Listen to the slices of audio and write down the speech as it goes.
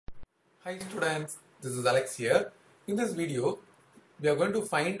Hi students, this is Alex here. In this video, we are going to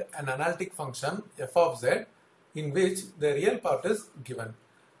find an analytic function f of z in which the real part is given.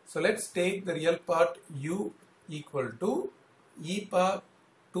 So let's take the real part u equal to e power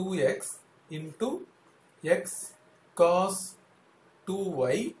 2x into x cos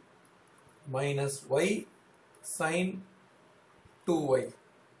 2y minus y sin 2y.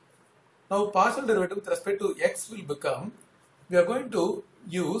 Now partial derivative with respect to x will become, we are going to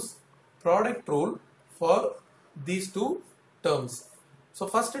use product rule for these two terms. So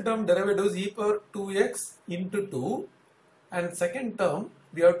first term derivative is e power 2x into 2 and second term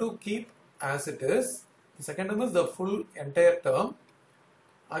we have to keep as it is. The second term is the full entire term.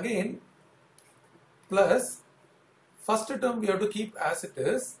 Again plus first term we have to keep as it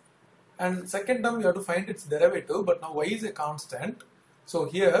is and second term we have to find its derivative, but now y is a constant. So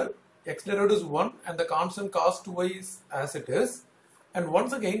here x derivative is 1 and the constant cos 2y is as it is, and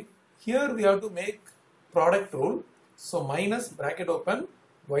once again here we have to make product rule. So minus bracket open,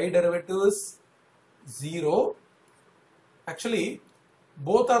 y derivative is 0. Actually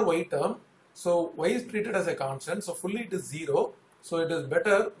both are y term, so y is treated as a constant, so fully it is 0. So it is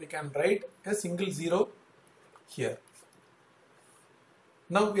better we can write a single 0 here.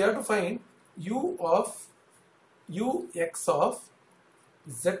 Now we have to find ux of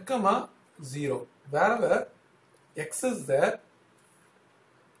z comma 0. Wherever x is there,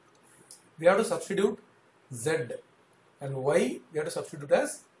 we have to substitute z, and y we have to substitute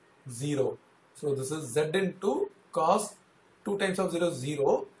as 0. So this is z into cos 2 times of 0 is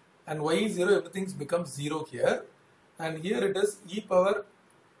 0 and y is 0, everything becomes 0 here, and here it is e power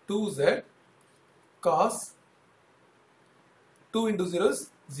 2z cos 2 into 0 is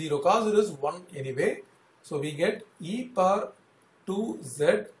 0. Cos 0 is 1 anyway. So we get e power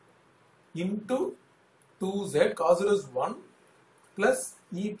 2z into 2z, cos 0 is 1, plus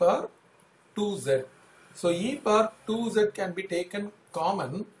e power 2z. So e power 2z can be taken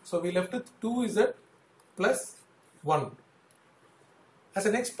common. So we left with 2z plus 1. As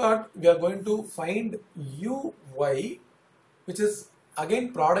the next part, we are going to find uy, which is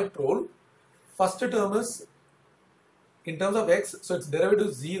again product rule. First term is in terms of x, so its derivative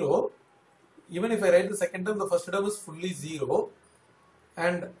is 0. Even if I write the second term, the first term is fully 0.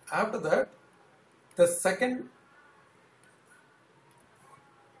 And after that, the second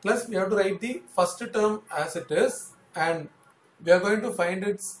plus we have to write the first term as it is, and we are going to find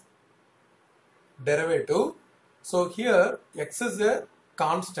its derivative. So here x is a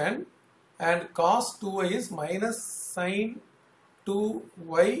constant and cos 2y is minus sin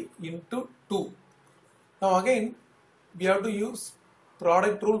 2y into 2. Now again we have to use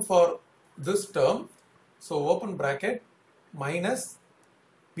product rule for this term. So open bracket minus,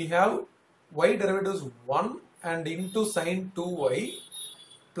 we have y derivative is 1 and into sin 2y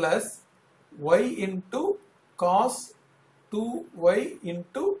plus y into cos 2y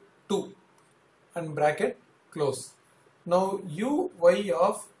into 2 and bracket close. Now uy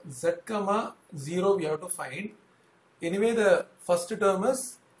of z comma 0 we have to find. Anyway the first term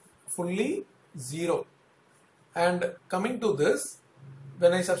is fully 0, and coming to this,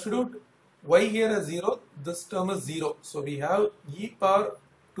 when I substitute y here as 0, this term is 0. So we have e power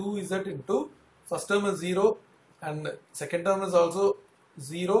 2z into first term is 0 and second term is also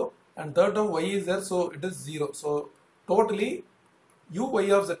 0 and third term y is there, so it is 0. So totally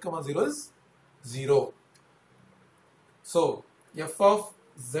uy of z comma 0 is 0. So f of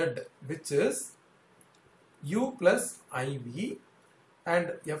z, which is u plus iv,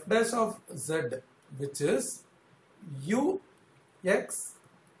 and f dash of z, which is ux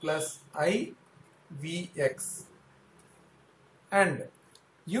plus ivx, and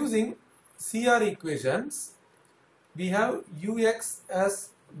using CR equations we have ux as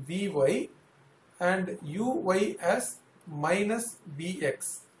vy and uy as minus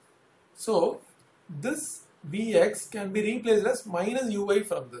vx. So this vx can be replaced as minus uy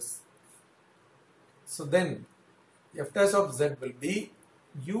from this. So then f dash of z will be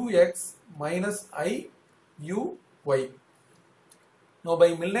ux minus I uy. Now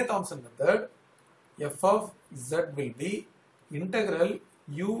by Milne Thomson method, f of z will be integral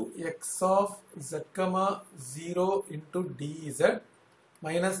ux of z comma 0 into dz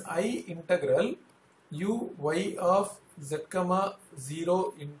minus I integral uy of z comma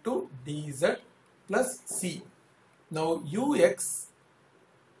 0 into dz plus c. Now ux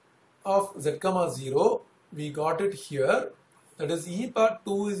of z comma 0 we got it here, that is e power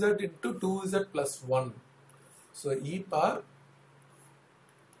 2z into 2z plus 1. So e power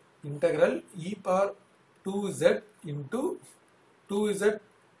integral e power 2z into 2z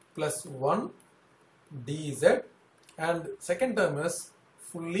plus 1 dz, and second term is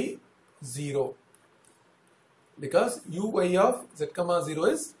fully 0 because uy of z comma 0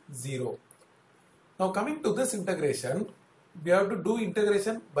 is 0. Now coming to this integration, we have to do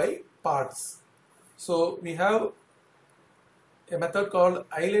integration by parts. So we have a method called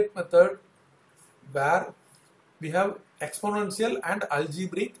Analytic method where we have exponential and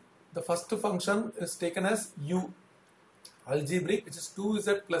algebraic. The first function is taken as u algebraic, which is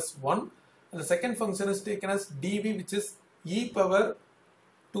 2z plus 1, and the second function is taken as dv, which is e power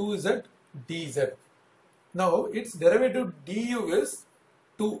 2z dz. Now its derivative du is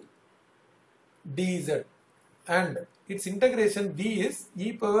 2 dz and its integration v is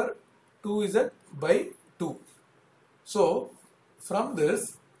e power 2z by 2. So from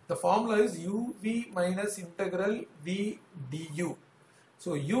this the formula is uv minus integral v du.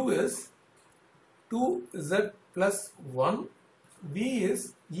 So u is 2z plus 1, v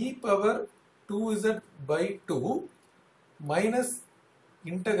is e power 2z by 2 minus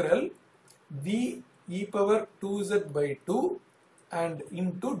integral v e power 2z by 2 and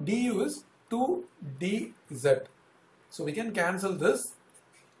into du is 2 dz. So we can cancel this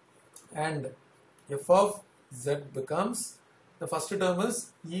and f of z becomes, the first term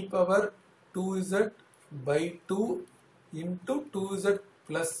is e power 2z by 2 into 2z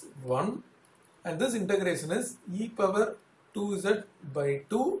plus 1, and this integration is e power 2z by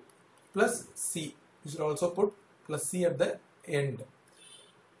 2 plus c. You should also put plus c at the end.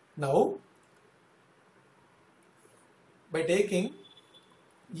 Now by taking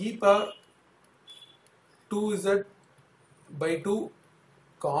e power 2z by 2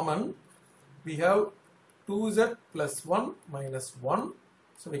 common, we have 2z plus 1 minus 1.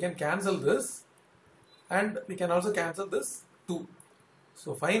 So we can cancel this and we can also cancel this 2.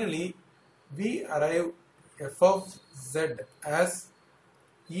 So finally we arrive f of z as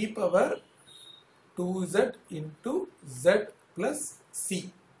e power 2z into z plus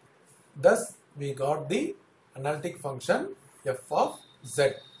c. Thus we got the analytic function f of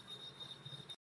z.